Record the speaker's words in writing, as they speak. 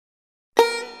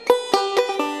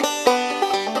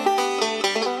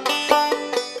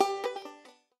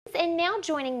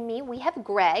joining me, we have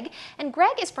Greg, and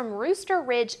Greg is from Rooster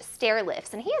Ridge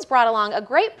Stairlifts, and he has brought along a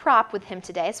great prop with him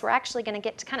today, so we're actually going to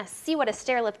get to kind of see what a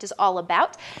stairlift is all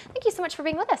about. Thank you so much for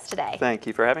being with us today. Thank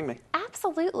you for having me.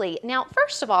 Absolutely. Now,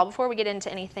 first of all, before we get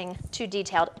into anything too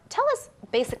detailed, tell us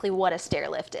basically what a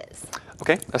stairlift is.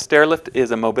 Okay, a stairlift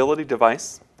is a mobility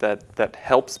device that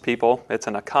helps people. It's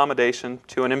an accommodation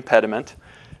to an impediment.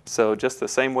 So just the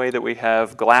same way that we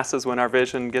have glasses when our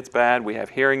vision gets bad, we have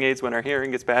hearing aids when our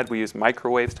hearing gets bad, we use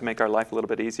microwaves to make our life a little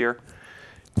bit easier.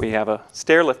 We have a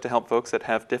stairlift to help folks that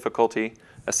have difficulty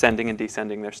ascending and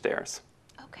descending their stairs.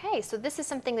 Okay, so this is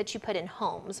something that you put in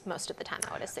homes most of the time,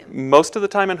 I would assume. Most of the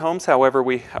time in homes, however,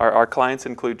 our clients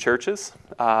include churches.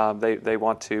 They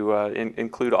want to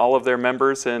include all of their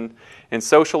members in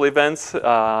social events,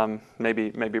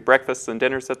 maybe breakfasts and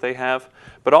dinners that they have.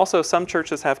 But also some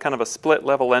churches have kind of a split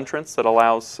level entrance that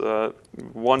allows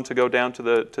one to go down to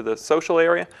the social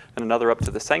area and another up to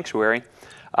the sanctuary.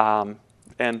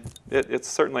 And it's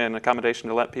certainly an accommodation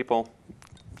to let people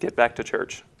get back to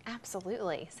church.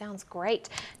 Absolutely. Sounds great.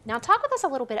 Now talk with us a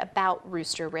little bit about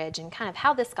Rooster Ridge and kind of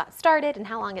how this got started and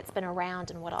how long it's been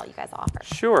around and what all you guys offer.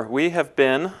 Sure. We have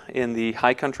been in the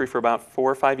high country for about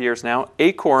 4 or 5 years now.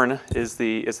 Acorn is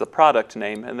the product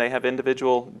name, and they have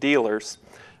individual dealers.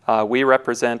 We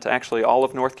represent actually all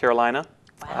of North Carolina,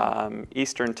 wow,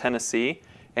 Eastern Tennessee,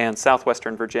 and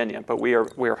Southwestern Virginia. But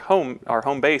our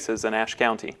home base is in Ashe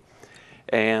County.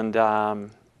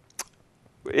 And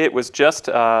it was just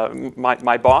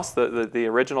my boss, the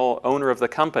original owner of the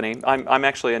company. I'm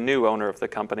actually a new owner of the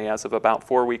company as of about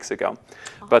 4 weeks ago.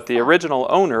 Awesome. But the original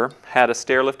owner had a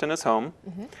stairlift in his home,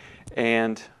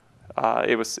 and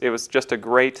it was just a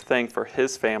great thing for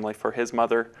his family, for his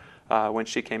mother, when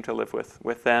she came to live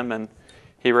with them, and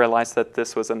he realized that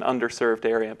this was an underserved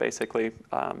area, basically.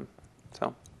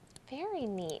 So. Very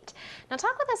neat. Now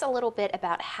talk with us a little bit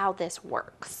about how this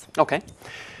works. Okay.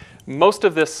 Most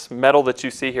of this metal that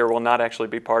you see here will not actually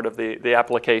be part of the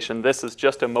application. This is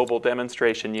just a mobile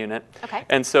demonstration unit. Okay.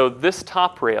 And so this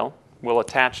top rail will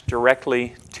attach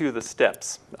directly to the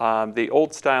steps. The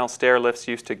old style stair lifts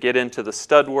used to get into the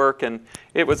stud work, and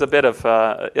it was a bit of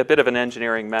an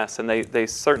engineering mess, and they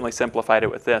certainly simplified it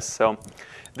with this. So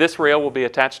this rail will be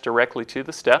attached directly to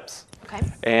the steps. Okay.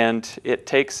 And it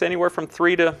takes anywhere from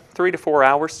 3 to 4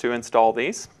 hours to install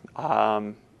these.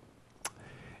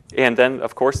 And then,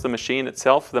 of course, the machine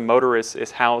itself, the motor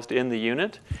is housed in the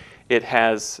unit. It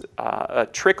has a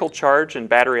trickle charge and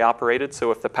battery operated,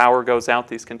 so if the power goes out,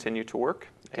 these continue to work.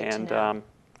 Good and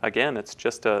again, it's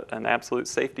just an absolute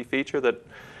safety feature that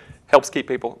helps keep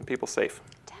people safe.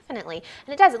 Definitely.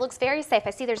 And it does. It looks very safe. I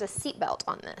see there's a seat belt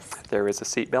on this. There is a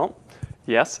seat belt.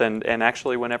 Yes, and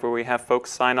actually whenever we have folks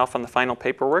sign off on the final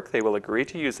paperwork, they will agree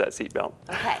to use that seatbelt.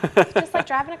 Okay, just like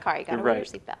driving a car, you got to wear your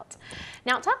seatbelt.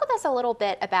 Now talk with us a little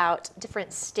bit about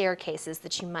different staircases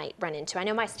that you might run into. I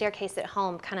know my staircase at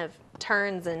home kind of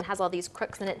turns and has all these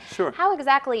crooks in it. Sure. How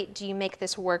exactly do you make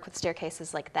this work with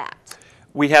staircases like that?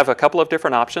 We have a couple of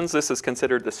different options. This is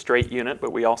considered the straight unit,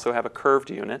 but we also have a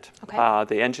curved unit. Okay.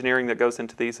 The engineering that goes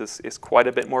into these is quite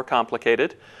a bit more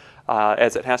complicated.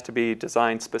 As it has to be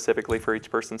designed specifically for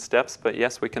each person's steps. But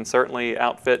yes, we can certainly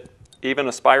outfit even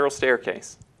a spiral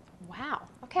staircase. Wow.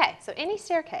 Okay, so any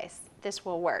staircase, this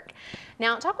will work.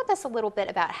 Now talk with us a little bit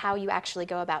about how you actually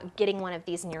go about getting one of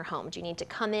these in your home. Do you need to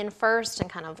come in first and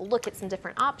kind of look at some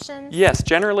different options? Yes,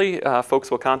 generally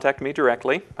folks will contact me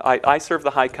directly. I serve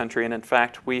the high country, and in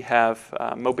fact we have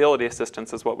mobility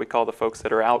assistants is what we call the folks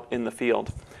that are out in the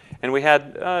field. And we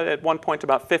had, at one point,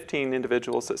 about 15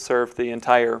 individuals that served the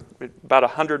entire, about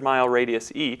 100-mile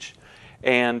radius each.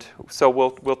 And so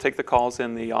we'll take the calls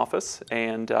in the office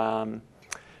and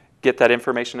get that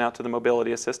information out to the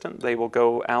mobility assistant. They will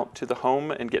go out to the home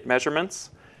and get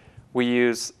measurements. We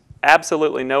use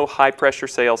absolutely no high-pressure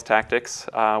sales tactics.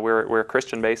 We're a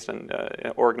Christian-based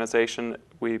organization.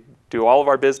 We do all of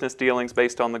our business dealings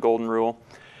based on the Golden Rule.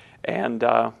 And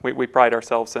we pride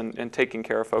ourselves in taking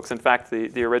care of folks. In fact,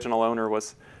 the original owner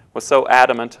was so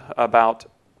adamant about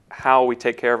how we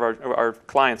take care of our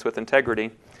clients with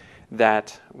integrity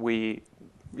that he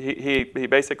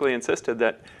basically insisted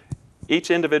that each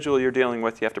individual you're dealing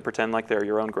with, you have to pretend like they're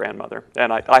your own grandmother.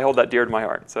 And I hold that dear to my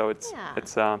heart. So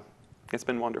it's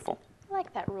been wonderful. I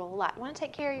like that rule a lot. You want to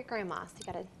take care of your grandma, so you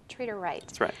got to treat her right.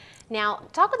 That's right. Now,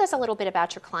 talk with us a little bit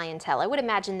about your clientele. I would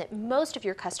imagine that most of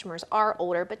your customers are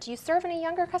older, but do you serve any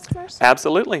younger customers?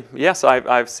 Absolutely. Yes,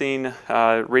 I've seen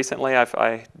recently.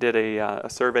 I did a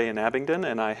survey in Abingdon,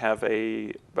 and I have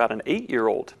about an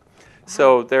 8-year-old. Wow.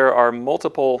 So there are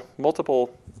multiple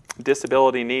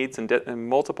disability needs and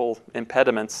multiple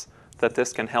impediments that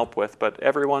this can help with. But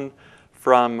everyone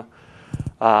from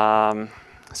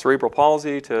cerebral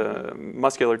palsy to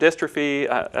muscular dystrophy,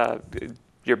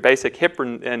 your basic hip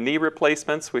and knee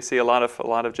replacements. We see a lot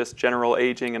of just general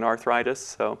aging and arthritis.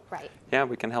 So yeah,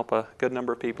 we can help a good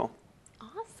number of people.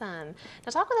 Awesome.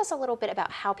 Now talk with us a little bit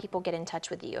about how people get in touch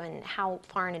with you and how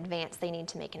far in advance they need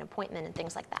to make an appointment and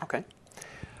things like that. Okay.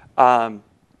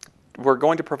 We're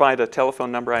going to provide a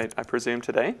telephone number, I presume,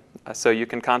 today, so you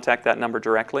can contact that number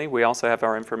directly. We also have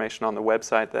our information on the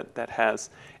website that has,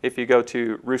 if you go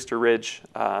to Rooster Ridge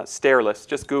Stairlifts,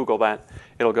 just Google that,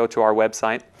 it'll go to our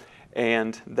website,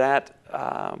 and that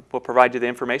will provide you the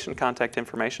information, contact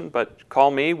information. But call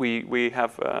me. We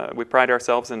pride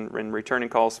ourselves in returning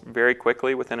calls very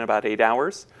quickly, within about 8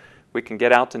 hours. We can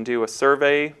get out and do a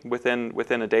survey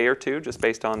within a day or two, just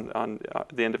based on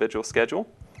the individual schedule.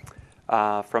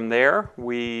 From there,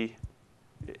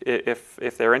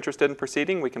 if they're interested in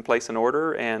proceeding, we can place an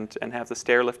order and have the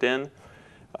stair lift in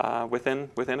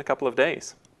within a couple of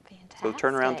days. Fantastic. So the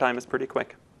turnaround time is pretty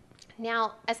quick.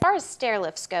 Now, as far as stair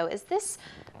lifts go, is this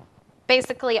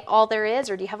basically all there is,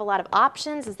 or do you have a lot of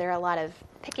options? Is there a lot of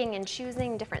picking and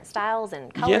choosing different styles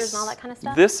and colors and all that kind of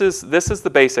stuff? This is the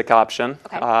basic option.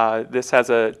 Okay. This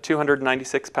has a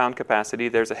 296-pound capacity.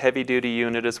 There's a heavy-duty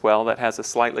unit as well that has a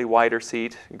slightly wider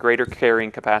seat, greater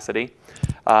carrying capacity.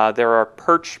 There are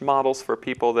perch models for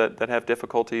people that have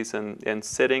difficulties in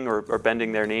sitting or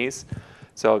bending their knees.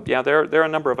 So yeah, there are a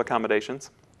number of accommodations.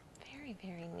 Very,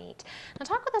 very neat. Now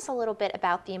talk with us a little bit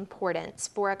about the importance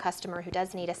for a customer who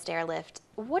does need a stair lift.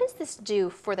 What does this do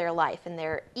for their life and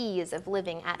their ease of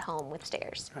living at home with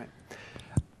stairs?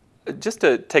 Right. Just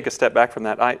to take a step back from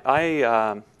that,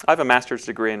 I have a master's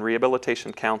degree in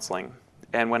rehabilitation counseling,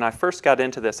 and when I first got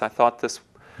into this, I thought this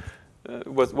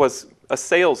was a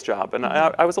sales job, and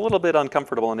I was a little bit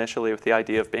uncomfortable initially with the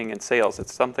idea of being in sales.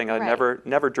 It's something I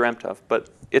never dreamt of, but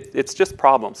it's just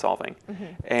problem solving.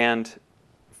 And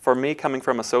for me, coming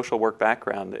from a social work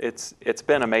background, it's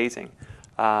been amazing.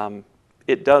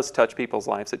 It does touch people's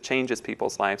lives. It changes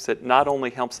people's lives. It not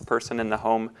only helps the person in the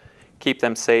home keep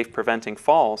them safe, preventing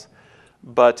falls,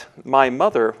 but my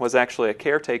mother was actually a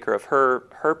caretaker of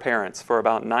her parents for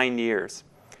about 9 years.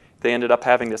 They ended up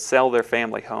having to sell their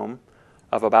family home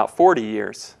of about 40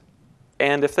 years.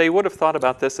 And if they would have thought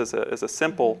about this as a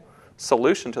simple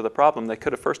solution to the problem, they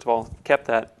could have first of all kept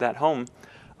that home.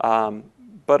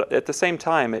 But at the same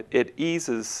time, it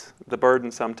eases the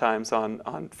burden sometimes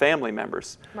on family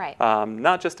members. Right.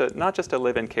 Not just a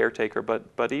live-in caretaker,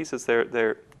 but eases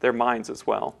their minds as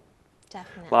well.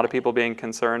 Definitely. A lot of people being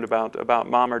concerned about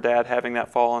mom or dad having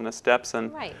that fall on the steps,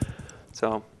 and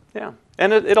so yeah.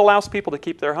 And it allows people to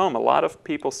keep their home. A lot of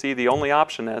people see the only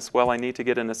option as, well, I need to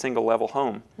get in a single-level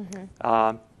home.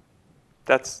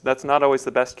 That's not always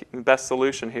the best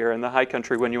solution here in the high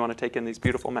country when you want to take in these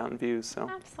beautiful mountain views. So.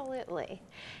 Absolutely.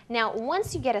 Now,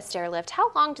 once you get a stair lift,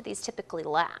 how long do these typically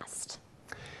last?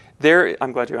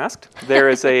 I'm glad you asked. There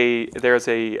is a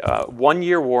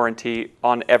 1-year warranty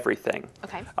on everything.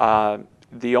 Okay.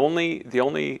 The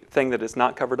only thing that is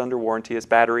not covered under warranty is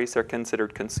batteries. They're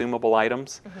considered consumable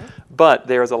items, but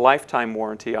there is a lifetime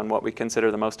warranty on what we consider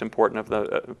the most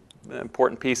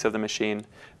important piece of the machine.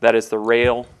 That is the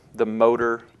rail, the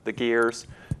motor, the gears.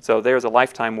 So there's a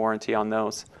lifetime warranty on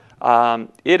those.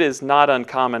 It is not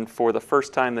uncommon for the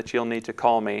first time that you'll need to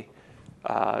call me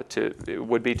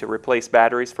would be to replace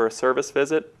batteries for a service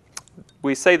visit.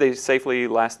 We say they safely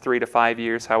last 3 to 5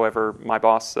 years. However, my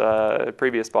boss,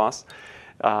 previous boss,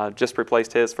 just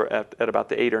replaced his at about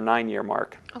the 8 or 9 year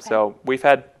mark. Okay. So we've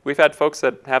had folks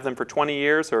that have them for 20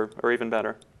 years or even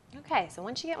better. Okay, so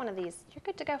once you get one of these, you're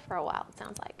good to go for a while, it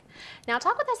sounds like. Now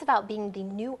talk with us about being the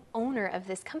new owner of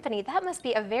this company. That must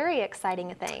be a very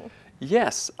exciting thing.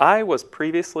 Yes, I was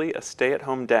previously a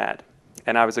stay-at-home dad,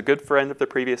 and I was a good friend of the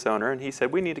previous owner, and he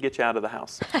said, we need to get you out of the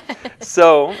house.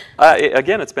 So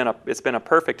again, it's been a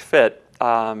perfect fit,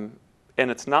 and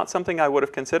it's not something I would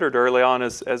have considered early on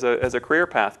as a career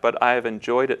path, but I have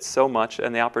enjoyed it so much,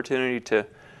 and the opportunity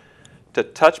to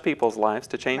touch people's lives,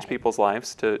 to change people's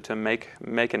lives, to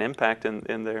make an impact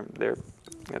in their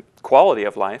quality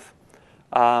of life.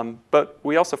 But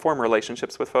we also form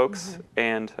relationships with folks,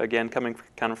 and again, coming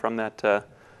kind of from that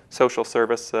social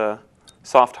service,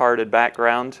 soft-hearted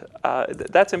background,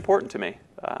 that's important to me.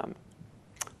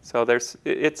 So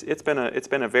it's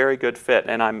been a very good fit,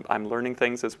 and I'm learning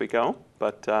things as we go,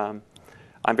 but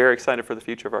I'm very excited for the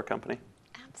future of our company.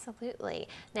 Absolutely.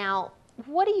 Now,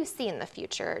 what do you see in the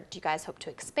future? Do you guys hope to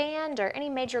expand, or any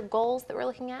major goals that we're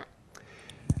looking at?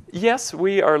 Yes,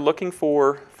 we are looking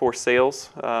for sales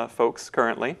folks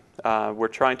currently. We're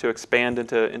trying to expand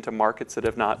into markets that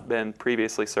have not been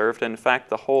previously served. In fact,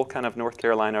 the whole kind of North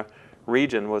Carolina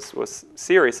region was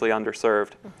seriously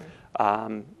underserved.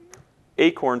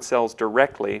 Acorn sells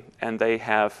directly, and they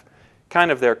have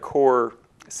kind of their core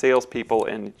salespeople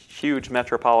in huge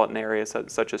metropolitan areas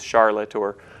such as Charlotte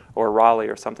or Raleigh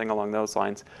or something along those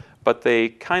lines. But they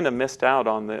kind of missed out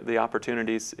on the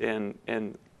opportunities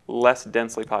in less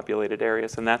densely populated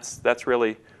areas, and that's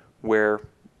really where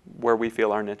we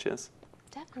feel our niche is.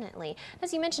 Definitely.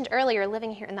 As you mentioned earlier,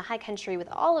 living here in the high country with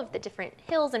all of the different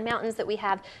hills and mountains that we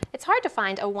have, it's hard to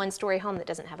find a one-story home that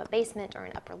doesn't have a basement or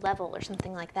an upper level or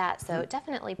something like that. So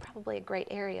definitely probably a great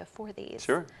area for these.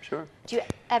 Sure, sure. Do you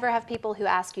ever have people who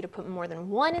ask you to put more than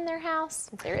one in their house?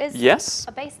 If there is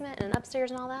a basement and an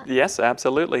upstairs and all that? Yes,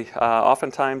 absolutely.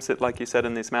 Oftentimes, like you said,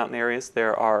 in these mountain areas,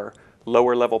 there are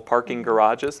lower level parking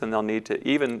garages, and they'll need to,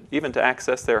 even to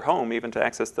access their home, even to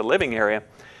access the living area,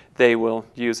 they will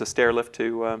use a stair lift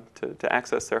to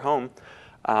access their home.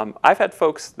 I've had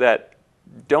folks that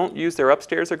don't use their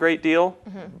upstairs a great deal,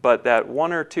 but that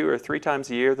 1 or 2 or 3 times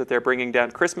a year that they're bringing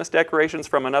down Christmas decorations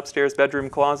from an upstairs bedroom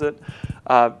closet,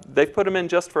 they've put them in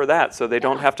just for that, so they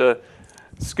don't have to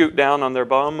scoot down on their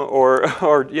bum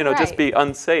or just be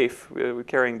unsafe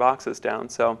carrying boxes down.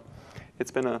 So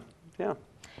it's been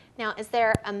Now, is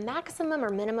there a maximum or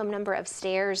minimum number of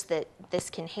stairs that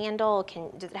this can handle?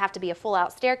 Does it have to be a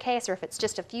full-out staircase, or if it's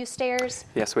just a few stairs?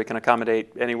 Yes, we can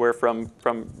accommodate anywhere from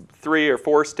 3 or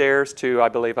 4 stairs to, I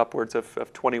believe, upwards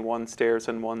of 21 stairs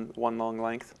in one long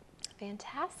length.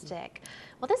 Fantastic.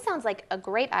 Well, this sounds like a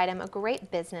great item, a great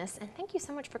business, and thank you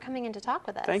so much for coming in to talk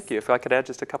with us. Thank you. If I could add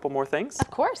just a couple more things. Of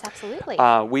course, absolutely.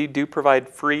 We do provide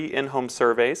free in-home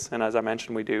surveys, and as I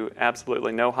mentioned, we do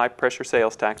absolutely no high-pressure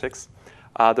sales tactics.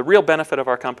 The real benefit of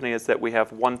our company is that we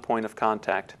have one point of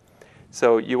contact.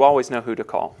 So you always know who to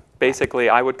call. Basically,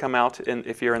 I would come out,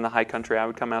 if you're in the high country, I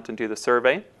would come out and do the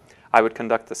survey. I would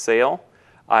conduct the sale.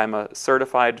 I'm a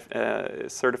certified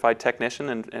technician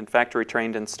and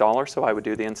factory-trained installer, so I would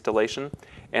do the installation.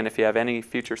 And if you have any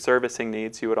future servicing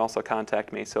needs, you would also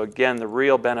contact me. So again, the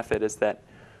real benefit is that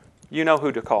you know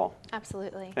who to call.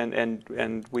 Absolutely.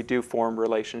 And we do form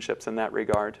relationships in that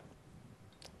regard.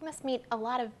 You must meet a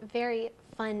lot of very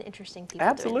fun, interesting people.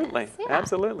 Absolutely, doing this. Yeah.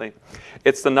 absolutely.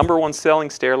 It's the #1 selling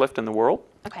stair lift in the world.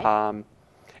 Okay. And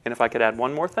if I could add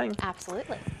one more thing.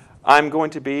 Absolutely. I'm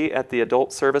going to be at the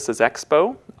Adult Services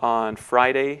Expo on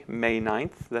Friday, May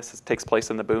 9th. This takes place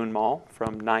in the Boone Mall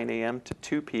from 9 a.m. to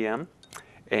 2 p.m.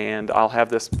 And I'll have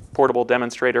this portable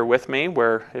demonstrator with me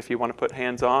where if you want to put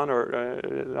hands on or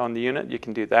on the unit, you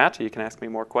can do that. You can ask me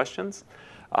more questions.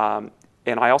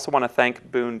 And I also want to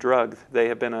thank Boone Drug. They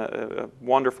have been a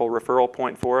wonderful referral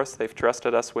point for us. They've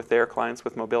trusted us with their clients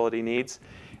with mobility needs.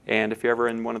 And if you're ever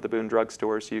in one of the Boone Drug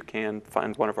stores, you can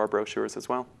find one of our brochures as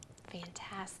well.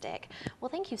 Fantastic. Well,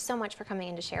 thank you so much for coming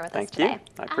in to share with us today. Thank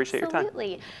you. I appreciate your time.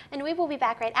 Absolutely. And we will be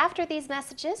back right after these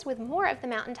messages with more of the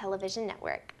Mountain Television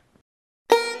Network.